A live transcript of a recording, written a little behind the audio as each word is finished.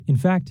In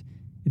fact,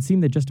 it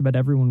seemed that just about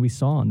everyone we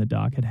saw on the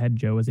dock had had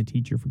Joe as a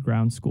teacher for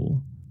ground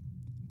school.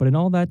 But in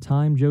all that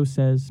time, Joe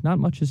says, not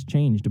much has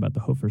changed about the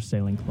Hoofer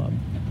Sailing Club.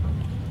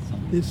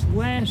 This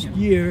last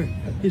year,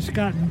 it's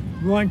gotten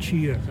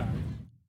raunchier.